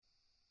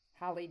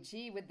Holly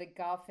G with the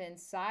Golf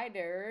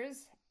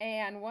Insiders.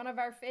 And one of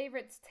our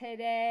favorites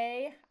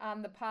today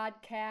on the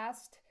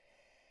podcast,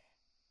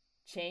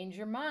 Change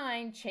Your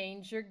Mind,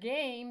 Change Your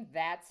Game.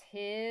 That's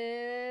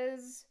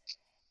his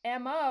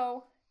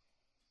MO.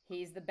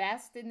 He's the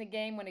best in the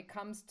game when it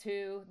comes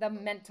to the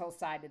mental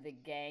side of the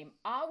game.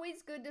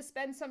 Always good to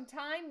spend some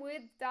time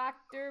with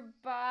Dr.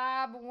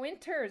 Bob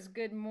Winters.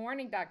 Good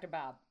morning, Dr.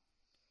 Bob.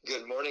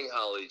 Good morning,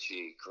 Holly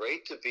G.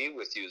 Great to be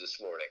with you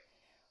this morning.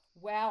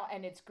 Well,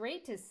 and it's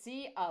great to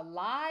see a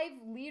live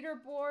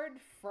leaderboard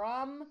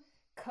from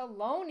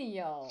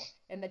Colonial.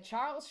 And the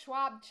Charles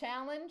Schwab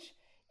Challenge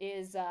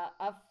is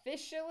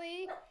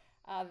officially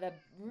the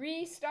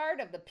restart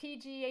of the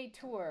PGA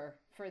Tour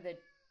for the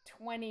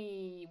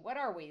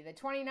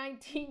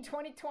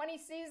 2019-2020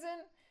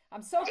 season?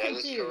 I'm so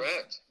confused. That is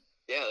correct.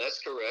 Yeah, that's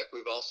correct.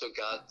 We've also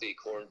got the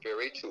Corn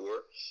Ferry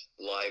Tour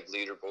live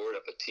leaderboard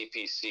up at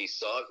TPC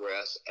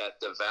Sawgrass at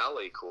the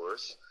Valley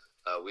course.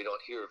 We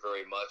don't hear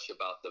very much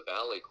about the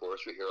Valley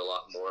course. We hear a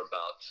lot more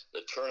about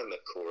the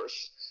tournament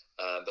course.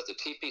 But the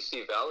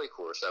TPC Valley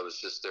course, I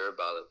was just there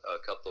about a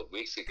couple of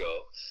weeks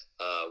ago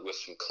with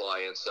some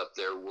clients up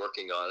there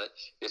working on it.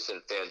 It's in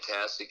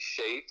fantastic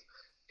shape.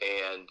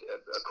 And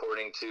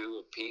according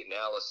to Pete and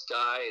Alice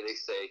Dye, they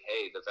say,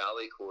 hey, the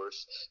Valley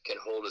course can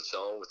hold its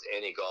own with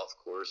any golf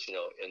course,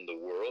 in the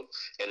world.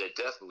 And it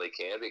definitely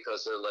can,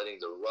 because they're letting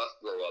the rough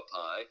grow up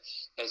high.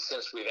 And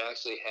since we've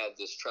actually had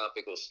this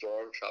tropical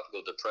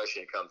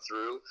depression come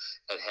through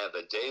and have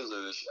a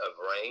deluge of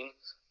rain,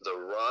 the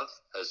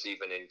rough has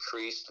even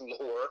increased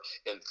more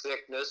in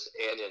thickness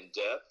and in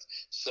depth.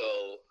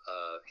 So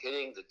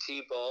hitting the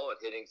tee ball and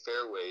hitting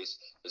fairways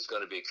is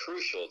going to be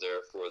crucial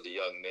there for the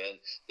young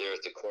men there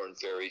at the Corn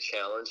Ferry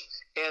Challenge.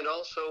 And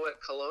also at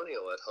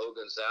Colonial, at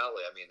Hogan's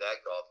Alley. I mean, that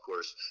golf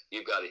course,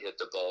 you've got to hit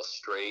the ball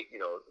straight,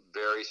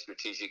 very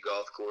strategic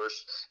golf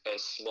course and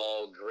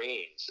small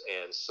greens.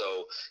 And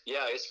so,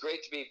 yeah, it's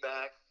great to be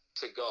back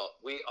to golf.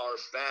 We are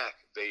back,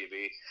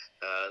 baby.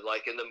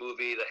 Like in the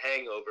movie The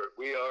Hangover,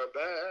 we are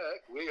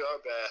back.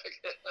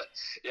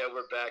 Yeah,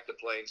 we're back to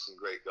playing some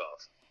great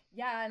golf.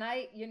 Yeah, and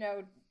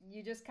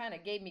you just kind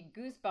of gave me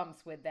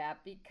goosebumps with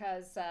that,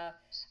 because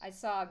I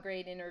saw a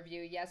great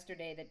interview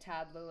yesterday that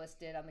Todd Lewis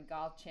did on the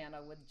Golf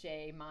Channel with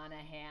Jay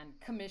Monahan,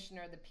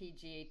 commissioner of the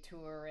PGA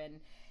Tour.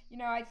 And,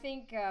 I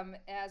think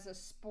as a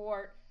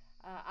sport,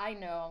 I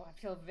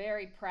feel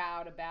very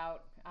proud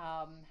about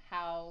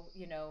how,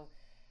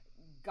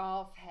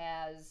 golf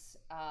has,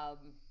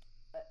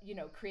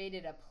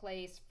 created a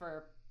place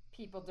for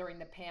people during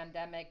the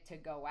pandemic to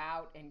go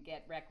out and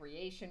get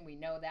recreation. We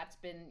know that's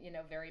been,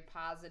 very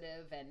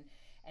positive. And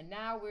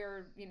now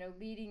we're,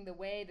 leading the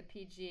way, the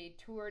PGA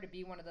Tour, to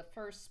be one of the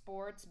first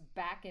sports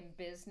back in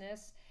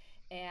business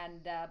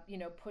and,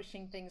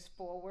 pushing things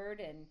forward.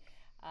 And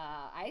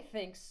I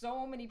think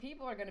so many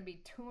people are going to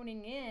be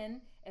tuning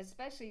in,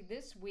 especially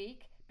this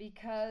week,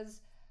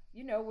 because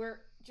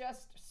we're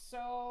just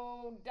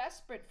so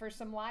desperate for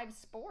some live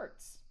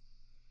sports.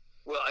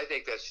 Well, I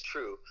think that's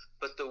true.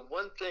 But the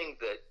one thing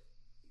that,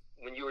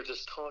 when you were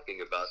just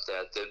talking about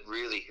that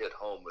really hit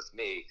home with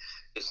me,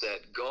 is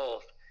that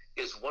golf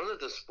is one of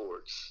the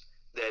sports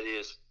that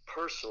is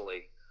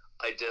personally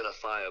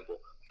identifiable,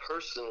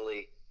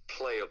 personally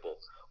playable.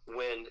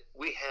 When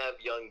we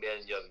have young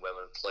men, young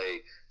women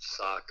play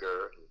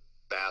soccer,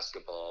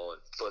 basketball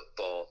and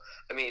football,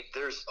 I mean,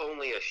 there's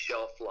only a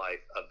shelf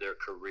life of their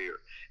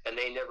career, and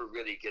they never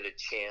really get a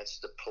chance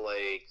to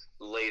play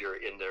later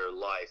in their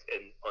life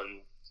and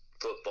on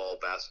football,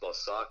 basketball,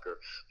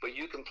 soccer. But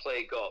you can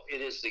play golf.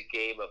 It is the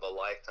game of a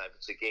lifetime.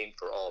 It's a game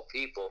for all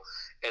people.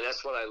 And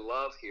that's what I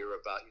love here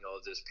about,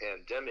 this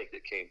pandemic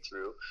that came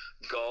through.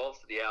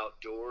 Golf, the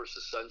outdoors,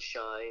 the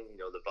sunshine,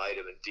 the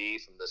vitamin D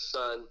from the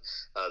sun,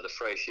 the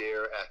fresh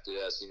air acted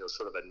as,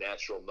 sort of a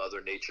natural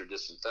Mother Nature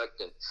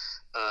disinfectant.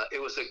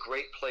 It was a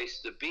great place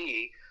to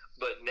be.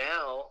 But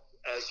now,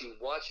 as you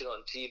watch it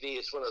on TV,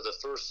 it's one of the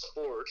first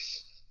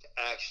sports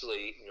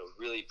actually,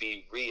 really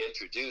be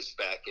reintroduced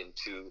back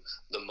into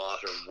the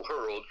modern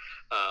world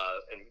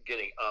and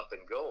getting up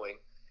and going.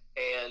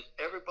 And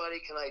everybody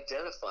can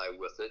identify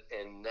with it.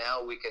 And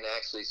now we can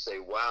actually say,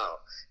 wow,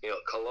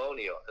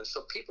 Colonial. And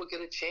so people get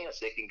a chance.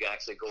 They can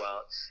actually go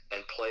out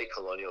and play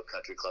Colonial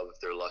Country Club if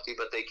they're lucky,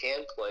 but they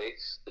can play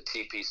the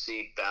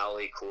TPC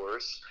Valley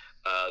course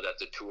that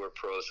the tour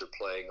pros are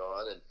playing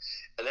on.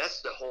 And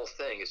that's the whole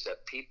thing, is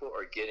that people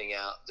are getting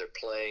out, they're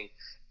playing.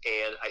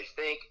 And I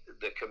think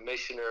the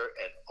commissioner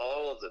and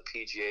all of the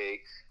PGA,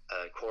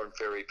 Corn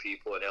Ferry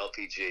people and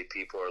LPGA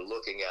people are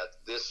looking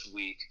at this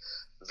week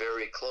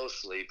very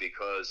closely,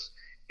 because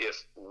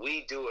if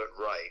we do it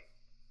right,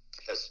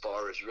 as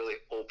far as really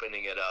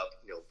opening it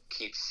up,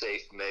 keep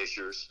safe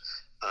measures,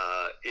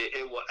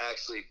 it will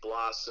actually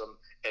blossom,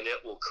 and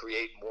it will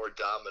create more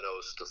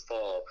dominoes to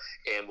fall,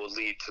 and will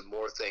lead to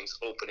more things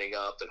opening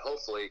up, and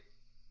hopefully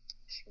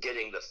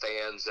getting the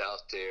fans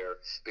out there,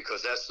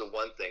 because that's the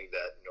one thing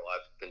that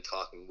I've been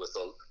talking with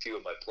a few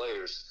of my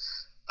players,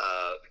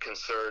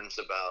 concerns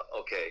about.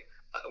 Okay,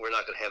 we're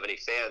not going to have any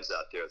fans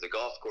out there. The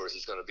golf course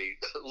is going to be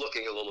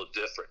looking a little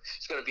different.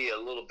 It's going to be a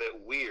little bit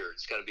weird.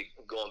 It's going to be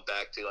going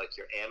back to like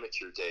your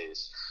amateur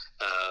days.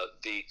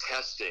 The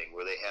testing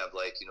where they have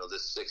like,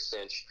 this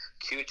 6-inch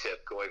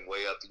Q-tip going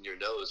way up in your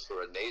nose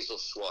for a nasal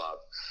swab,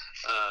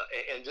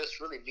 and just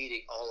really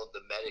meeting all of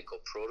the medical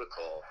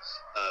protocol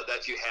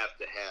that you have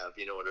to have,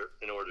 in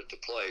order to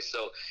play.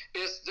 So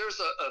there's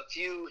a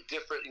few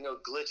different,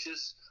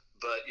 glitches,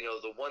 but,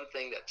 the one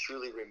thing that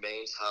truly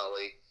remains,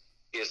 Holly,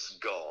 is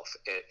golf,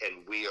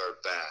 and we are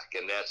back,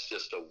 and that's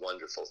just a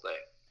wonderful thing.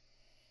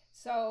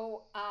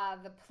 So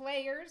the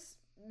players,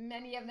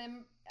 many of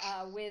them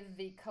with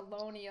the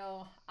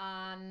Colonial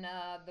on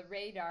the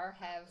radar,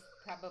 have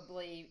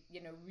probably,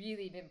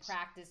 really been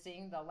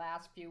practicing the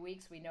last few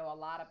weeks. We know a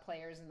lot of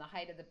players in the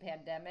height of the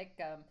pandemic,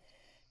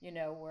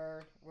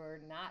 were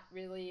not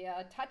really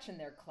touching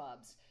their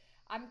clubs.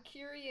 I'm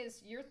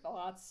curious your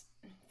thoughts.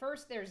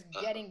 First, there's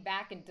getting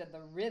back into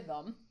the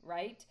rhythm,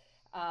 right?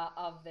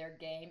 Of their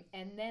game,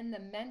 and then the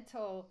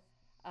mental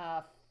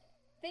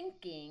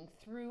thinking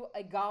through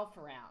a golf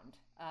round.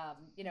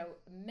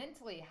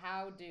 Mentally,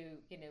 how do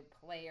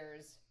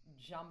players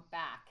jump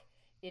back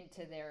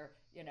into their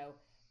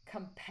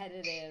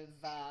competitive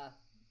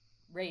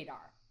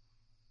radar?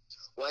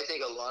 Well, I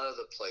think a lot of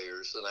the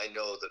players, and I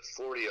know that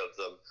 40 of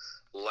them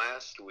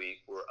last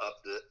week were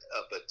up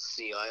at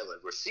Sea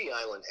Island, where Sea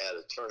Island had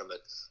a tournament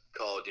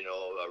called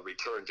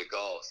Return to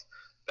Golf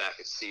back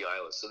at Sea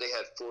Island. So they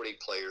had 40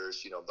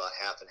 players, about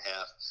half and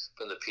half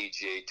from the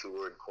PGA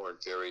Tour and Korn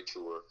Ferry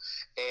Tour.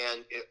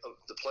 And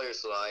the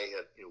players that I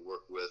have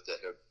worked with that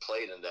have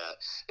played in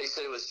that, they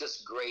said it was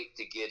just great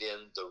to get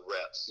in the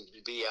reps,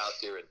 to be out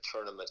there in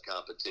tournament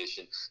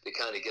competition, to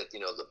kind of get,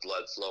 the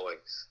blood flowing.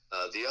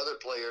 The other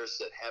players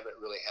that haven't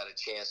really had a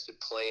chance to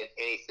play in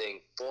anything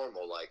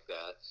formal like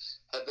that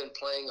have been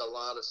playing a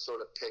lot of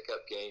sort of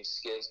pickup games,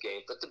 skins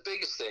games. But the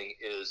biggest thing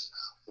is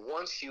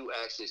once you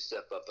actually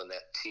step up on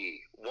that tee,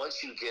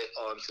 once you get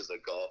onto the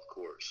golf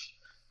course,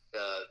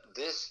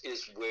 this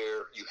is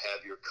where you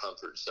have your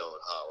comfort zone,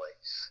 Holly.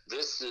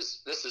 This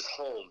is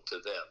home to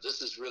them.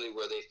 This is really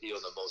where they feel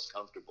the most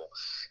comfortable.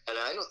 And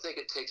I don't think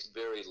it takes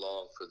very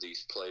long for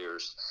these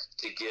players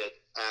to get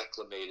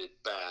acclimated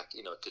back,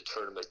 to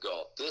tournament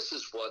golf. This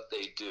is what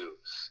they do.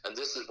 And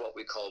this is what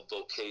we call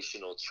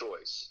vocational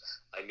choice.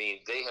 I mean,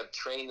 they have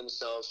trained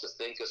themselves to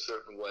think a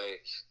certain way.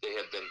 They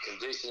have been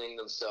conditioning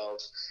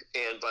themselves.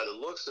 And by the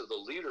looks of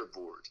the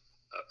leaderboard,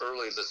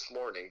 early this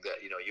morning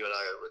that, you and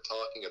I were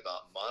talking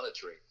about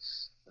monitoring,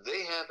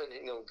 they haven't,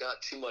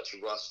 got too much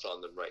rust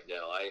on them right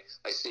now.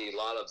 I see a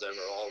lot of them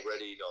are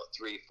already,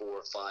 3,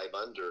 4, 5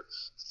 under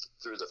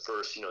through the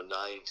first, 9,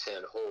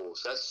 10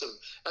 holes. That's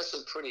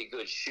some pretty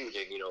good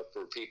shooting,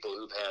 for people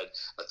who've had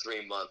a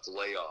 3-month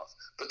layoff.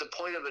 But the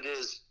point of it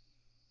is,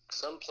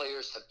 some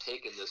players have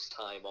taken this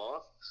time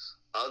off.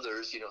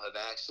 Others, have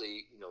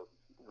actually,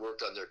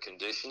 worked on their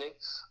conditioning.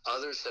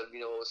 Others have,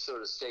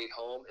 sort of stayed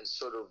home and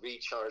sort of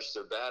recharged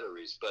their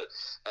batteries. But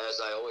as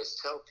I always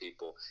tell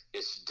people,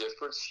 it's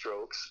different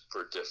strokes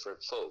for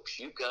different folks.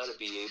 You've got to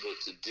be able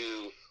to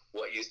do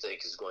what you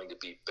think is going to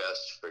be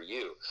best for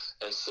you.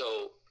 And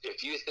so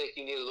if you think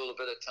you need a little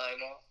bit of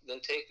time off, then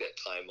take that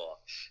time off.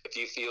 If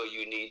you feel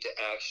you need to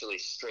actually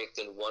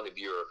strengthen one of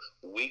your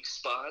weak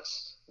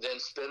spots, then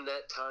spend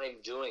that time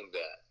doing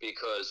that.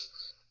 Because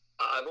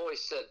I've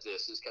always said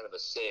this is kind of a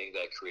saying that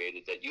I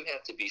created, that you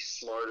have to be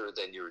smarter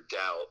than your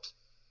doubt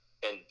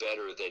and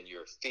better than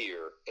your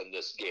fear in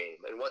this game.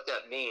 And what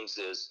that means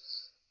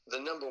is the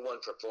number one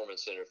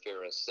performance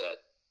interference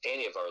that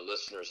any of our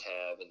listeners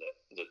have and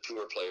the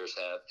tour players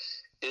have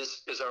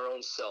is our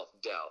own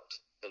self-doubt.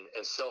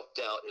 And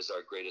self-doubt is our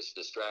greatest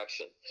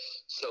distraction.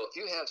 So if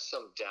you have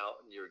some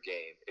doubt in your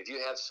game, if you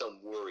have some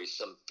worry,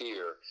 some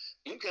fear,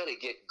 you've got to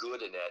get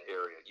good in that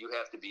area. You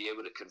have to be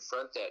able to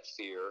confront that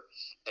fear,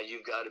 and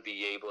you've got to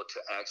be able to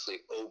actually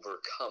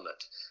overcome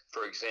it.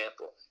 For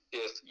example,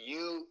 if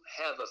you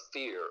have a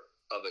fear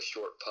of a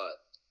short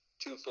putt,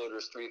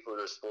 2-footers,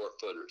 3-footers,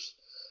 4-footers,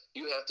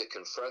 you have to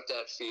confront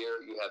that fear.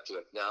 You have to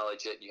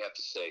acknowledge it. You have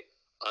to say,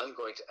 I'm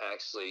going to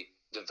actually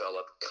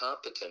develop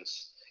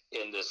competence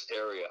in this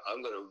area.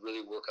 I'm going to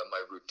really work on my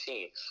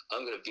routine.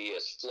 I'm going to be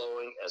as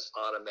flowing, as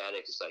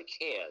automatic as I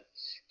can.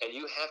 And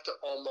you have to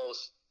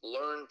almost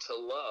learn to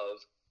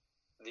love,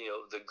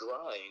 the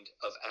grind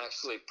of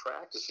actually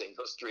practicing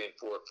those 3 and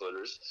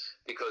 4-footers,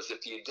 because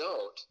if you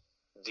don't,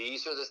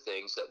 these are the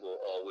things that will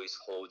always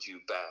hold you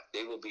back.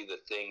 They will be the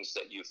things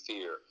that you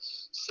fear.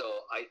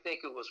 So I think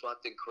it was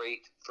what the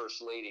great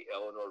First Lady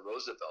Eleanor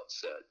Roosevelt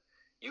said.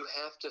 You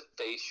have to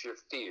face your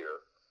fear.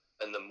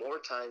 And the more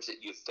times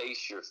that you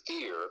face your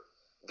fear,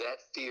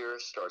 that fear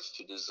starts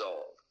to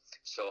dissolve.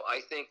 So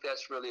I think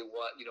that's really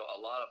what, a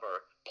lot of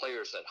our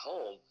players at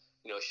home,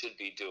 should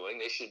be doing.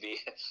 They should be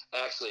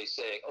actually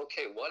saying,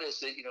 okay, what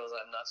is it, that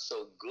I'm not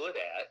so good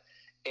at?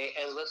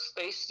 and let's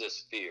face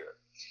this fear.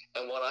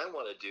 And what I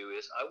want to do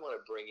is I want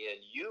to bring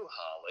in you,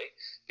 Holly,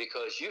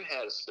 because you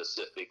had a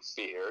specific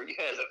fear, you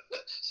had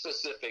a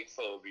specific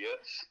phobia,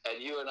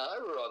 and you and I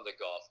were on the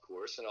golf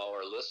course. And all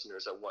our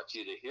listeners, I want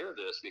you to hear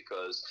this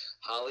because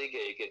Holly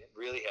Gagan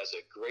really has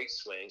a great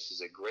swing.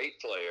 She's a great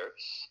player.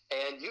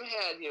 And you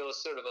had,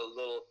 sort of a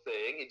little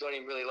thing. You don't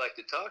even really like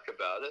to talk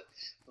about it,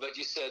 but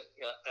you said,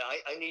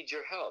 I need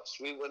your help.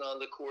 So we went on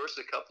the course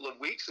a couple of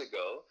weeks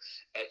ago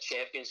at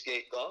Champions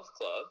Gate Golf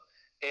Club.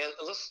 And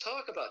let's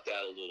talk about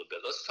that a little bit.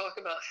 Let's talk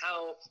about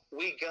how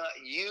we got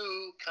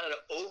you kind of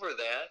over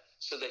that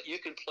so that you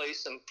could play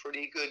some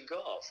pretty good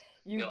golf.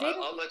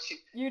 I'll let you.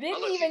 You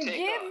didn't even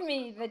give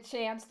me the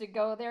chance to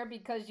go there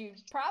because you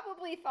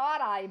probably thought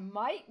I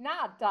might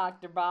not,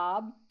 Dr.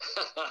 Bob.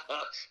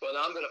 Well,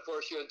 now I'm going to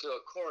force you into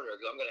a corner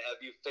because I'm going to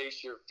have you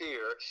face your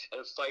fear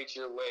and fight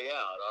your way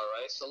out. All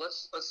right. So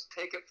let's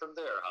take it from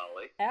there,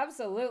 Holly.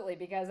 Absolutely,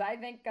 because I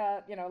think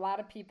a lot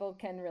of people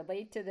can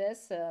relate to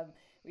this.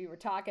 We were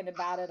talking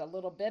about it a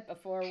little bit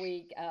before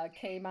we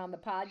came on the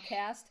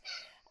podcast.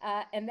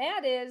 And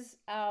that is,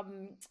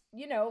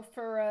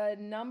 for a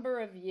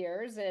number of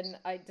years, and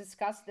I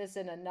discussed this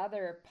in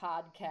another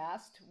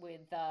podcast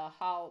with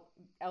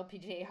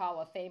LPGA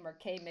Hall of Famer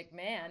Kay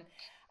McMahon,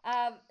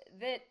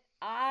 that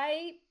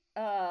I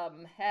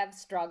have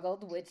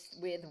struggled with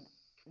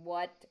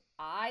what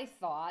I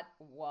thought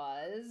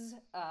was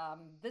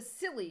the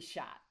silly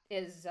shot,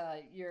 as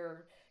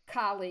your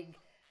colleague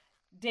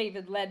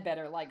David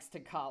Ledbetter likes to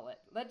call it.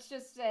 Let's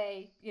just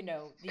say,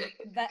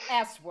 the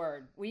S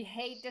word. We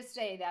hate to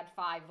say that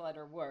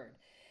 5-letter word.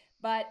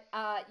 But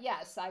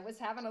yes, I was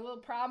having a little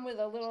problem with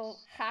a little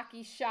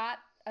hockey shot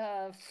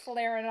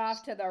flaring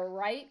off to the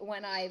right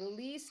when I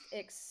least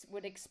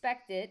would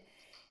expect it.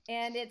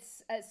 And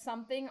it's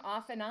something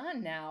off and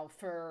on now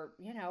for,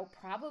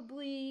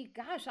 probably,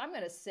 I'm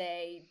going to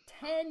say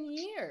 10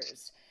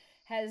 years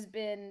has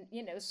been,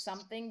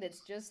 something that's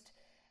just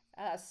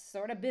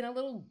sort of been a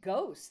little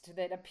ghost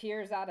that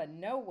appears out of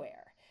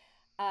nowhere.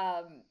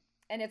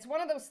 And it's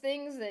one of those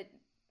things that,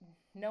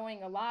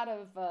 knowing a lot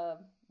of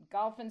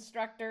golf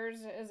instructors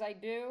as I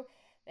do,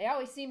 they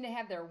always seem to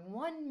have their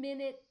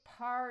 1-minute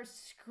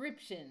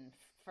prescription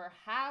for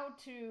how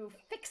to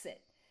fix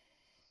it.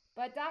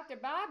 But Dr.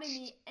 Bob, in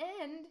the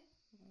end,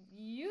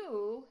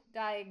 you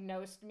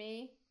diagnosed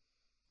me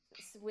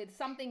with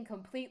something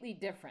completely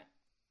different.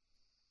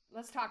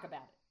 Let's talk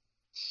about it.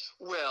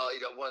 Well,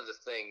 one of the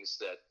things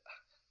that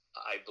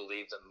I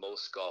believe that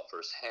most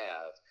golfers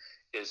have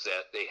is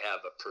that they have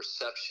a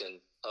perception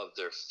of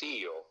their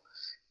feel.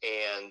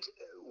 And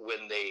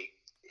when they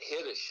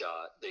hit a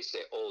shot, they say,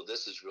 oh,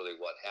 this is really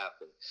what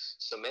happened.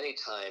 So many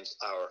times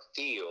our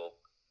feel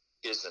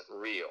isn't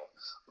real.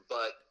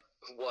 But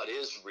what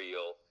is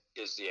real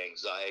is the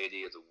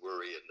anxiety, the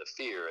worry, and the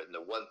fear. And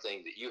the one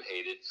thing that you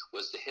hated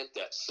was to hit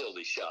that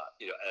silly shot.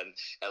 And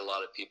a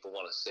lot of people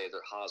want to say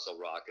they're hosel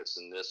rockets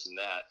and this and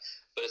that.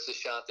 But it's a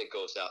shot that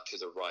goes out to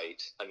the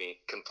right. I mean,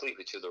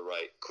 completely to the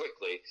right,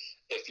 quickly,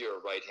 if you're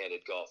a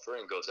right-handed golfer,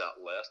 and goes out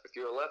left if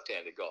you're a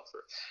left-handed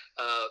golfer.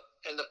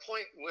 And the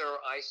point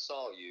where I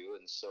saw you,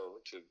 and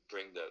so to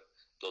bring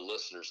the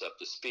listeners up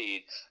to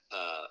speed,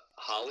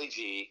 Holly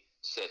G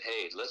said,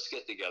 hey, let's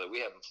get together.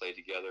 We haven't played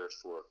together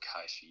for,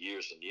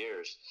 years and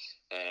years.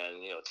 And,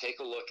 take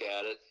a look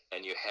at it.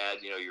 And you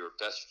had, your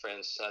best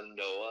friend's son,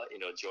 Noah,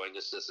 joined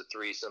us as a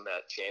threesome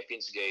at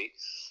Champions Gate.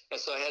 And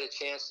so I had a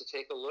chance to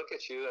take a look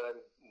at you.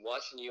 And I'm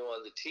watching you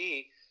on the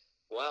tee.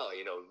 Wow,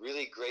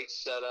 really great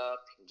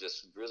setup,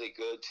 just really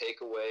good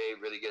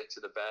takeaway, really get to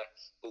the back.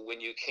 But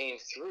when you came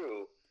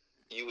through,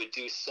 you would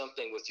do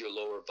something with your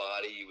lower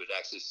body. You would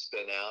actually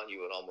spin out. You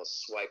would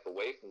almost swipe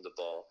away from the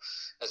ball.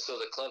 And so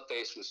the club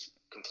face was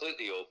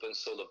completely open,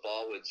 so the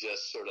ball would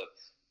just sort of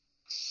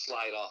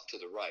slide off to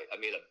the right. I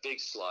mean, a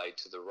big slide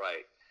to the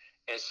right.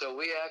 And so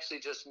we actually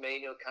just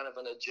made, kind of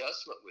an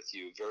adjustment with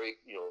you very,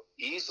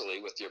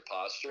 easily with your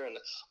posture, and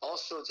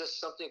also just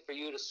something for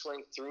you to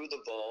swing through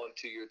the ball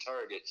into your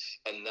target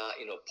and not,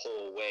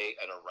 pull away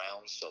and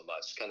around so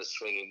much, kind of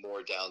swinging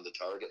more down the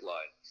target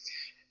line.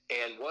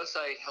 And once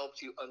I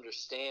helped you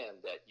understand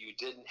that you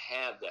didn't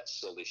have that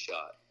silly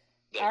shot.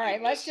 All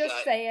right, let's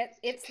just say it.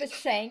 It's the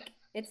shank.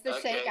 It's the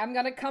shank. I'm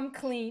going to come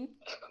clean.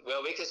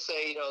 Well, we could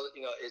say,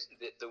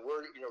 the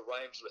word,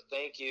 rhymes with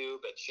thank you,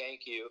 but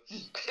shank you.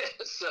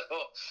 So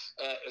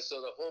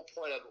the whole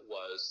point of it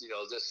was,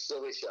 this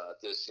silly shot,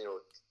 this,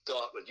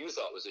 what you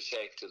thought was a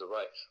shank to the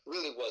right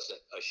really wasn't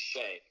a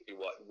shank,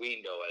 what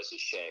we know as a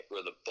shank,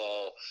 where the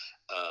ball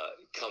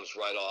comes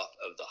right off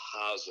of the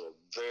hosel,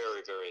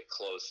 very, very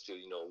close to,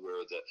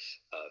 where the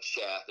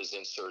shaft is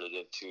inserted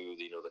into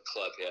the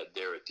club head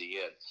there at the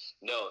end.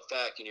 No, in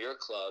fact, in your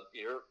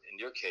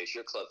case,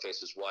 your club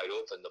face is wide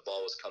open. The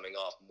ball was coming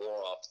off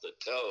more off the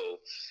toe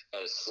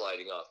and it's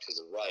sliding off to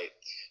the right.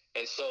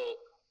 And so,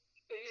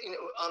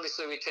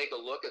 obviously we take a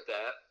look at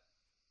that.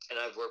 and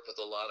I've worked with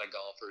a lot of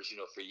golfers,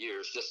 for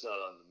years, just not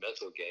on the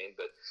mental game,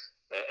 but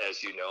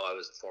as you know, I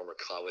was a former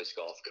college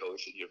golf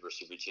coach at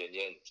University of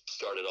Virginia and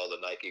started all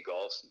the Nike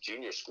Golf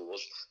junior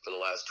schools for the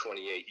last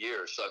 28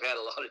 years. So I've had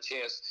a lot of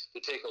chance to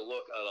take a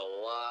look at a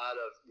lot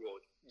of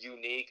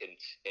unique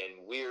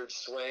and weird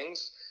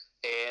swings.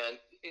 And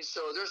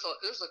so there's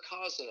a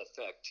cause and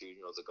effect to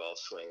the golf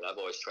swing. I've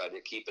always tried to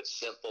keep it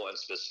simple and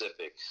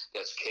specific.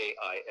 That's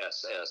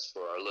KISS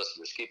for our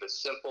listeners. Keep it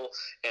simple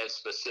and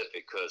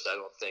specific, because I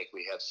don't think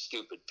we have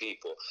stupid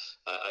people.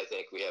 I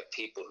think we have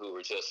people who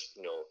are just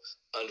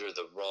under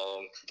the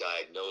wrong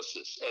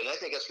diagnosis, and I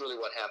think that's really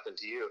what happened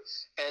to you.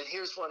 And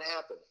here's what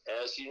happened: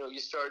 as you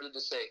started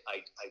to say,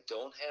 I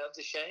don't have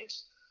the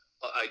shanks.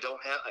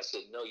 I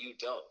said, no, you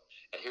don't.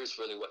 And here's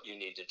really what you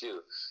need to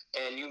do.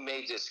 And you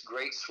made this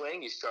great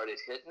swing. You started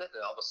hitting it,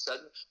 and all of a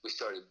sudden, we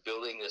started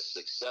building this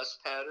success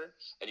pattern,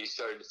 and you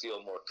started to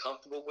feel more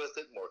comfortable with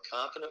it, more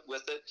confident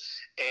with it.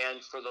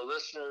 And for the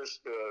listeners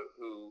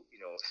who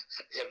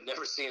have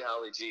never seen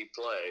Holly G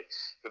play,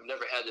 who've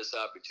never had this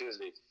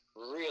opportunity,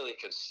 really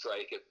can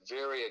strike it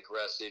very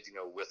aggressive,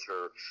 with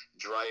her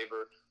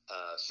driver.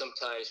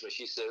 Sometimes when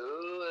she said,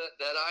 "Oh,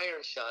 that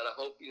iron shot, I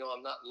hope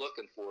I'm not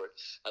looking for it,"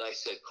 and I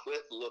said,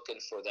 "Quit looking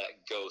for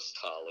that ghost,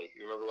 Holly."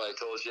 You remember what I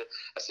told you?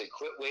 I said,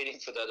 "Quit waiting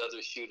for that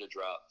other shoe to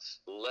drop.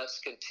 Let's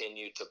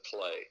continue to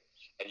play."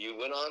 And you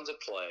went on to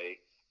play,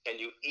 and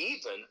you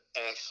even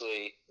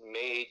actually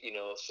made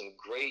some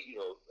great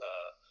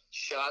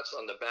shots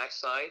on the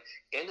backside.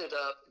 Ended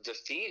up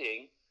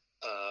defeating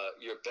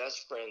your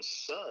best friend's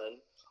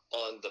son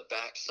on the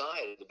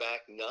backside, the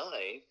back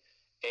nine,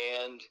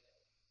 and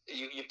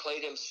you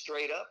played him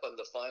straight up on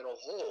the final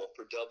hole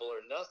for double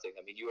or nothing.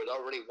 I mean, you had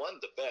already won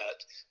the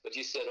bet, but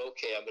you said,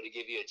 okay, I'm going to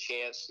give you a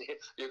chance.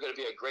 You're going to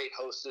be a great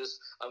hostess.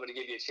 I'm going to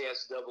give you a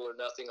chance, double or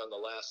nothing on the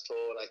last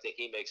hole. And I think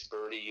he makes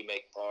birdie, you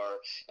make par.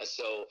 And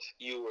so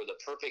you were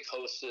the perfect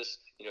hostess.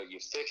 You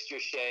fixed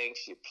your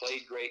shanks. You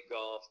played great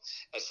golf.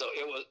 And so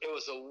it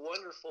was a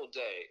wonderful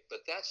day. But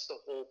that's the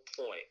whole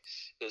point,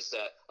 is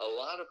that a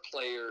lot of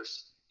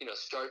players,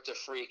 start to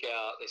freak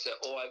out. They say,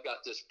 oh, I've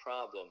got this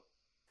problem.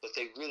 But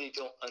they really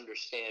don't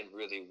understand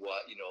really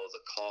what, the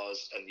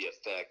cause and the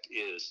effect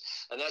is.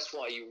 And that's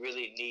why you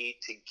really need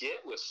to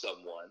get with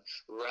someone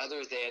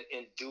rather than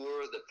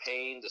endure the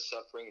pain, the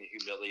suffering, the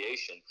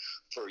humiliation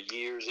for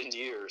years and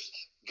years.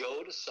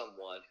 Go to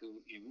someone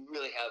who you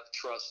really have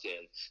trust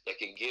in that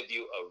can give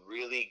you a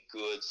really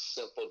good,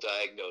 simple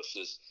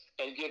diagnosis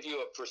and give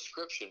you a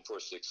prescription for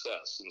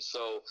success. And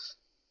so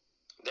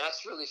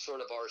that's really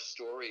sort of our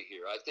story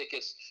here. I think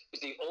it's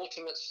the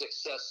ultimate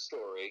success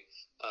story,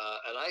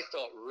 and I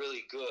felt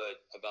really good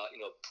about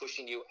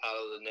pushing you out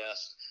of the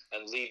nest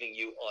and leaving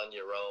you on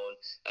your own,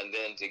 and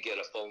then to get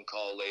a phone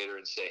call later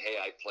and say, "Hey,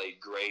 I played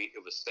great.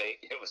 It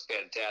was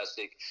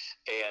fantastic."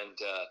 And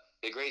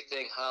the great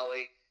thing,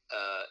 Holly,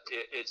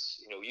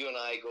 it's you and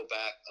I go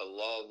back a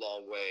long,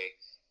 long way,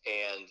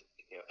 and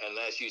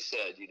as you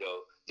said,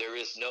 there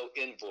is no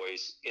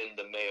invoice in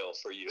the mail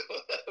for you.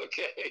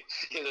 Okay,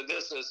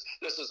 this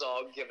is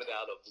all given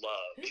out of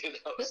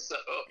love. So.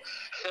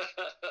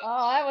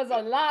 Oh, that was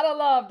a lot of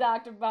love,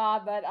 Dr.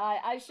 Bob, but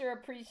I sure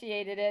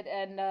appreciated it,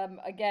 and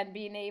again,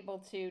 being able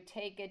to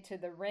take it to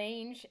the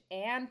range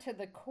and to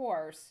the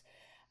course.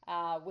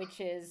 Which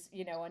is,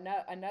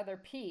 another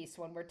piece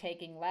when we're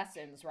taking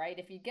lessons, right?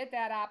 If you get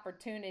that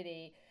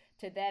opportunity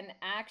to then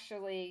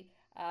actually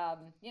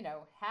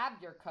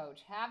have your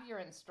coach, have your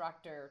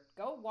instructor,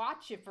 go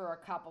watch you for a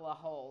couple of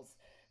holes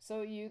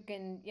so you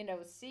can,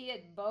 see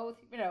it both.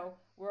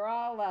 We're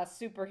all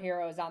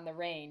superheroes on the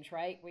range,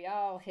 right? We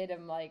all hit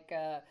them like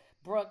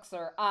Brooks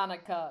or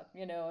Annika,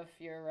 if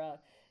you're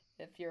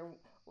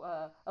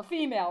a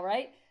female,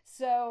 right?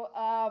 So,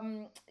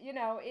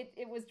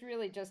 it was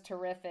really just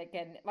terrific.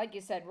 And like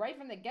you said, right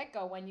from the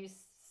get-go, when you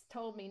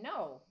told me,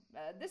 no,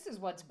 this is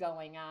what's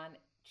going on,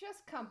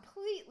 just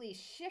completely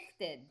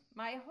shifted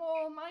my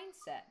whole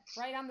mindset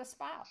right on the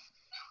spot.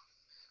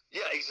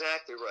 Yeah,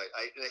 exactly right.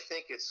 I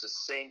think it's the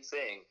same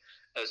thing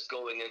as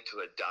going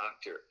into a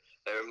doctor.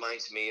 It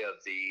reminds me of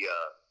the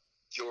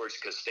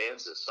George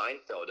Costanza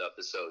Seinfeld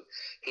episode.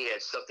 He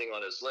had something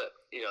on his lip.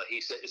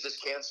 He said, "Is this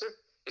cancer?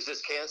 Is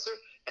this cancer?"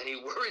 And he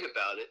worried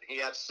about it.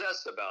 He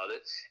obsessed about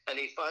it. And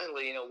he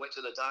finally, went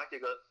to the doctor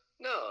and goes,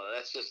 "No,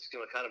 that's just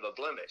kind of a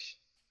blemish.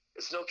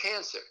 It's no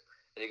cancer."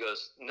 And he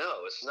goes,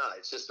 "No, it's not.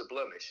 It's just a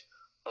blemish."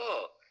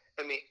 Oh,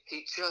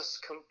 he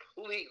just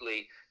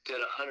completely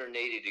did a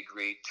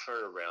 180-degree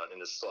turnaround in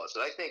his thoughts.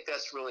 And I think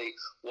that's really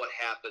what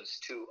happens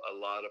to a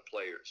lot of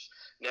players.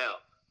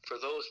 Now, for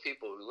those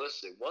people who are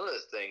listening, one of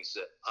the things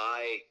that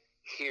I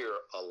hear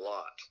a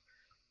lot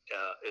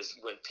is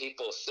when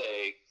people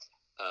say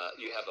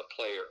you have a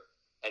player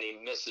and he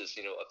misses,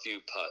 a few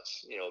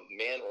putts,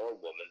 man or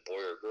woman,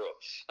 boy or girl,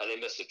 and they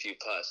miss a few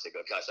putts. They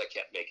go, "Gosh, I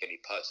can't make any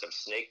putts. I'm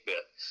snake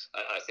bit.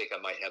 I think I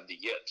might have the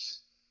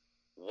yips."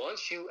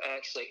 Once you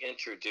actually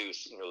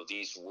introduce,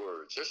 these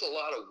words, there's a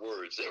lot of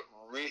words that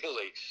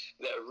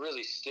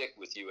really stick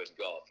with you in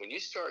golf. When you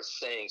start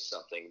saying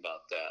something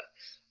about that,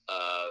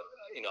 Uh,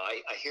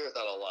 I hear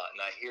that a lot, and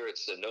I hear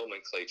it's the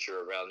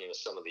nomenclature around,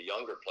 some of the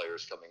younger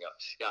players coming up.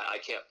 Yeah, I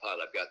can't putt.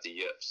 I've got the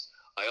yips.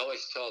 I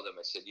always tell them,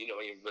 I said, you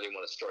really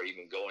want to start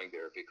even going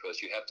there,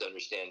 because you have to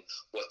understand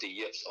what the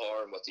yips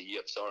are and what the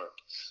yips aren't.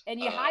 And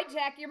you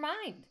hijack your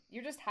mind.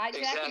 You're just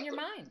hijacking your Exactly.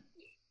 mind.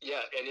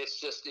 Yeah, and it's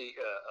just an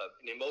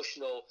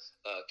emotional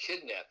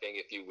kidnapping,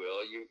 if you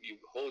will. You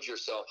hold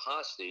yourself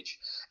hostage,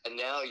 and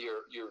now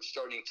you're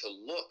starting to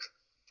look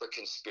for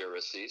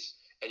conspiracies,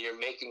 and you're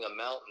making a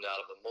mountain out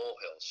of a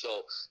molehill.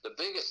 So the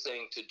biggest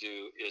thing to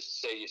do is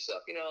say to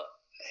yourself,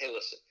 hey,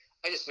 listen,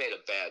 I just made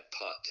a bad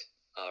putt.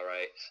 All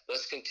right,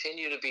 let's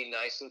continue to be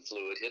nice and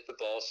fluid, hit the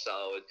ball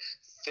solid,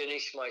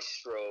 finish my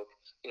stroke.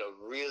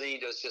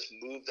 Really just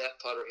move that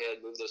putter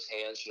head, move those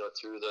hands,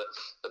 through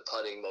the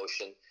putting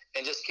motion,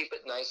 and just keep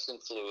it nice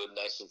and fluid,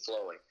 nice and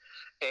flowing.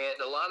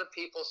 And a lot of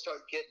people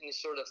start getting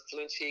sort of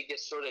flinchy, get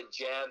sort of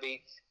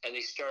jabby, and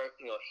they start,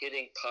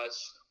 hitting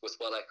putts with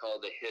what I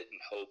call the hit and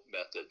hope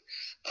method.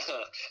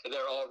 And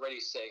they're already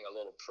saying a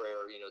little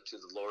prayer, to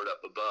the Lord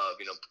up above,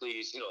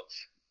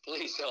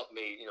 please help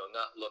me,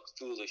 not look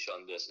foolish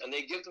on this. And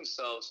they give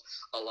themselves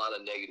a lot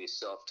of negative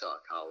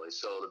self-talk, Holly.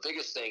 So the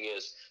biggest thing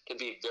is to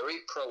be very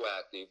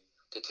proactive,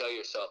 to tell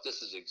yourself,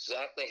 this is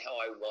exactly how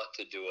I want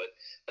to do it,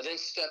 and then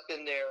step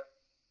in there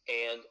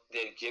and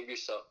then give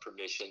yourself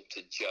permission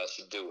to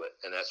just do it.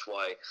 And that's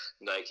why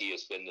Nike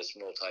has been this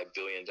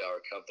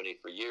multi-billion-dollar company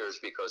for years,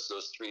 because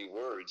those three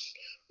words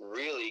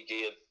really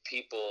give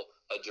people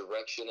a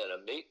direction and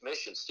a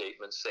mission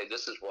statement, say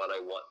this is what I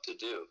want to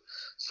do.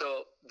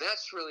 So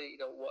that's really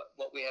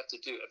what we have to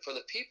do. And for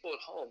the people at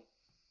home,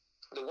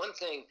 the one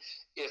thing,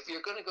 if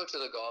you're going to go to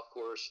the golf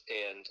course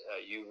and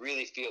you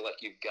really feel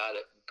like you've got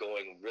it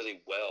going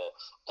really well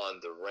on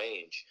the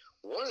range,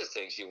 one of the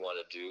things you want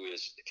to do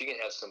is, if you can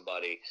have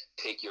somebody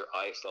take your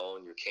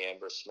iPhone, your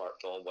camera,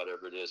 smartphone,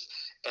 whatever it is,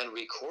 and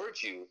record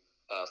you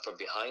from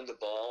behind the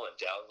ball and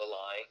down the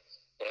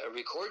line,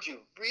 record you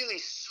really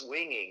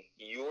swinging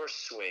your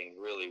swing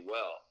really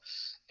well.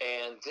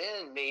 And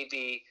then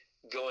maybe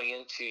going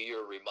into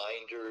your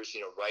reminders,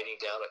 writing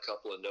down a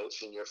couple of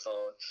notes in your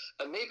phone,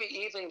 and maybe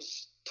even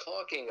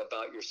talking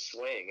about your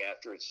swing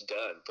after it's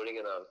done, putting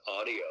it on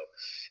audio,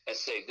 and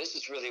say, this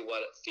is really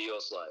what it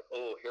feels like.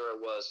 Oh, here I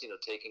was,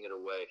 taking it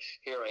away.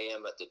 Here I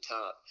am at the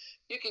top.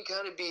 You can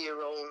kind of be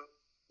your own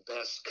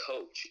best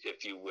coach,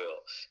 if you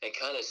will, and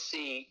kind of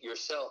see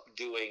yourself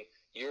doing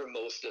your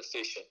most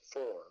efficient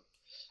form.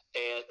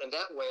 And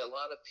that way, a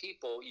lot of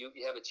people, you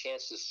have a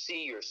chance to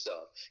see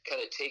yourself,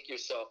 kind of take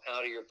yourself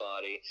out of your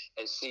body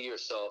and see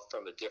yourself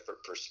from a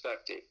different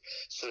perspective.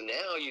 So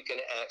now you can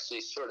actually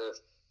sort of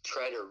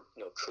try to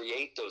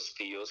create those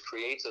feels,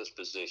 create those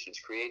positions,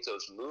 create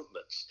those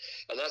movements.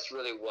 And that's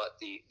really what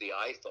the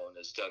iPhone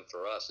has done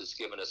for us. It's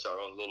given us our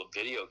own little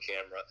video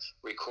camera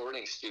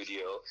recording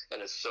studio,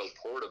 and it's so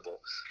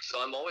portable.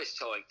 So I'm always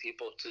telling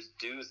people to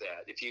do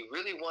that. If you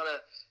really want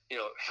to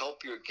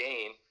help your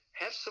game,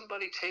 have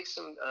somebody take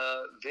some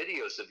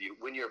videos of you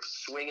when you're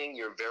swinging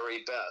your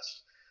very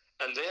best,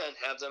 and then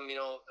have them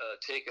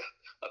take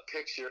a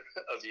picture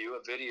of you,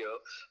 a video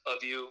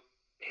of you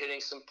hitting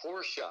some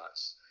poor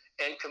shots,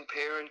 and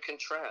compare and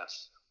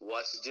contrast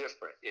what's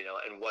different,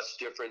 and what's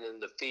different in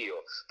the feel.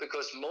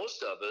 Because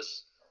most of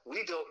us,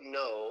 we don't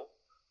know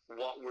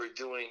what we're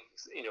doing.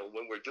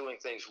 When we're doing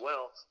things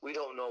well, we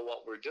don't know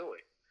what we're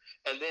doing.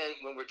 And then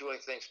when we're doing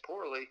things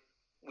poorly,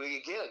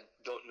 we again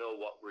don't know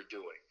what we're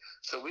doing.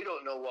 So we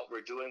don't know what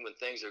we're doing when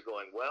things are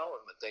going well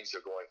and when things are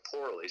going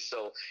poorly.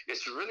 So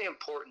it's really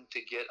important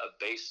to get a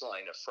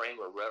baseline, a frame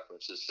of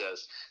reference that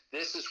says,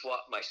 this is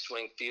what my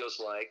swing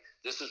feels like.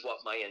 This is what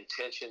my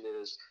intention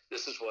is.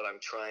 This is what I'm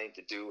trying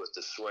to do with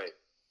the swing.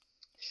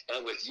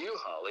 And with you,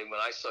 Holly,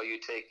 when I saw you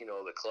take,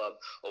 the club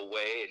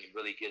away and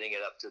really getting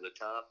it up to the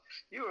top,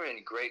 you were in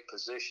great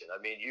position.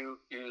 I mean, you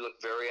look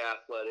very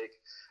athletic,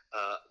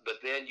 but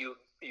then you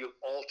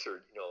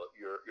altered,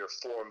 your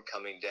form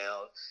coming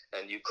down,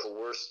 and you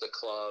coerced the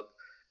club,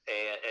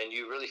 and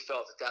you really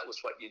felt that was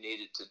what you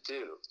needed to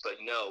do.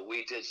 But no,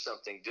 we did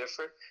something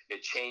different.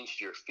 It changed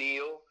your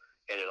feel,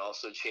 and it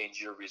also changed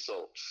your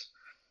results.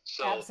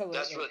 So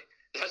Absolutely.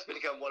 That's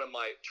become one of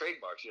my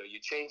trademarks. You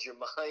change your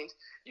mind,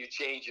 you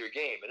change your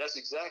game. And that's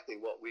exactly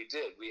what we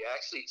did. We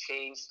actually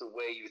changed the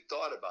way you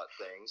thought about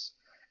things.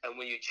 And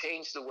when you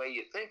change the way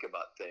you think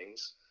about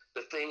things,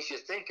 the things you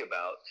think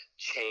about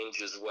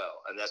change as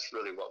well. And that's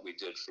really what we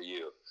did for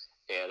you.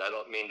 And I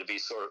don't mean to be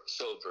so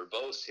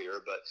verbose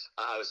here, but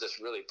I was just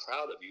really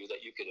proud of you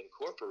that you could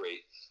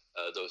incorporate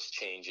those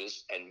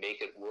changes and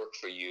make it work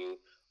for you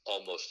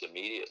almost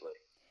immediately.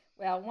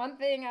 Well, one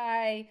thing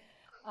I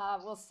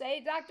will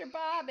say, Dr.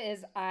 Bob,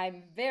 is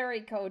I'm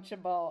very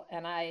coachable,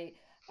 and I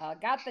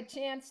got the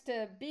chance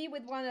to be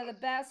with one of the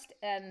best,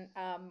 and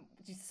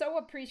so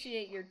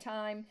appreciate your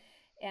time.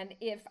 And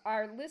if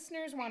our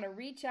listeners want to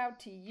reach out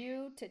to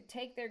you to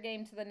take their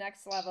game to the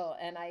next level,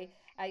 and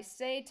I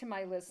say to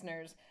my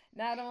listeners,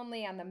 not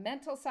only on the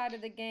mental side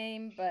of the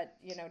game, but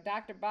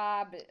Dr.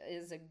 Bob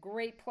is a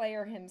great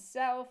player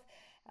himself.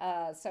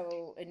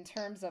 So in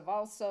terms of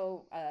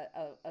also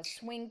a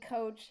swing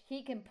coach,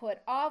 he can put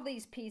all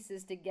these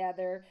pieces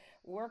together.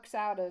 Works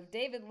out of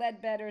David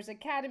Ledbetter's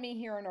Academy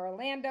here in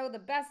Orlando, the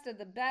best of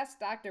the best.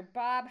 Dr.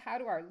 Bob, how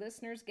do our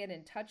listeners get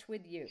in touch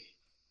with you?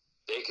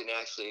 They can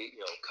actually,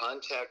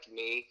 contact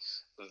me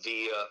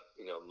via,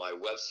 my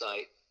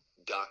website,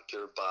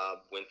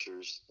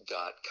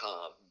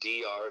 drbobwinters.com,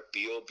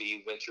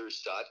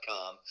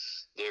 drbobwinters.com.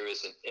 There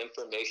is an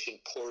information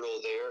portal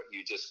there.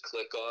 You just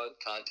click on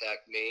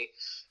contact me.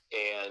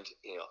 And,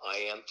 I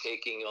am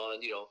taking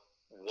on,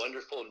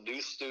 wonderful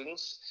new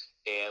students,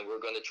 and we're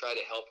going to try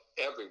to help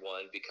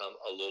everyone become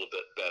a little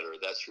bit better.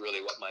 That's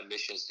really what my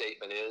mission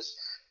statement is.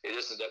 It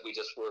isn't that we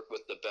just work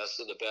with the best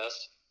of the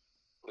best.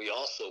 We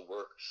also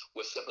work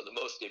with some of the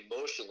most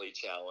emotionally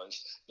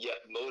challenged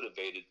yet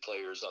motivated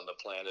players on the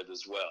planet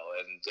as well.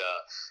 And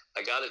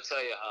I got to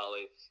tell you,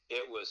 Holly,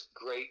 it was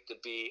great to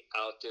be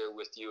out there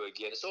with you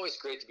again. It's always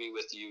great to be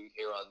with you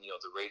here on the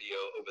radio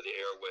over the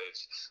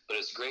airwaves, but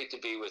it's great to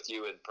be with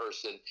you in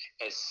person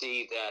and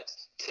see that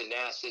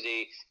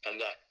tenacity and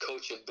that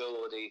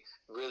coachability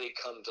really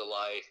come to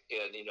life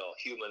in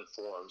human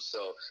form.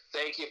 So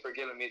thank you for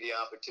giving me the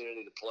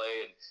opportunity to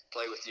play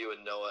with you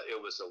and Noah. It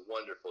was a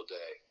wonderful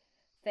day.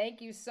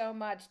 Thank you so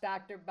much,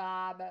 Dr.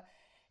 Bob.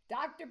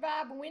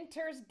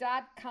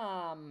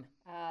 drbobwinters.com.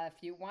 If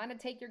you want to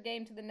take your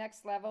game to the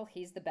next level,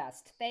 he's the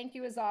best. Thank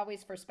you, as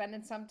always, for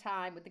spending some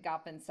time with the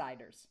Golf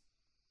Insiders.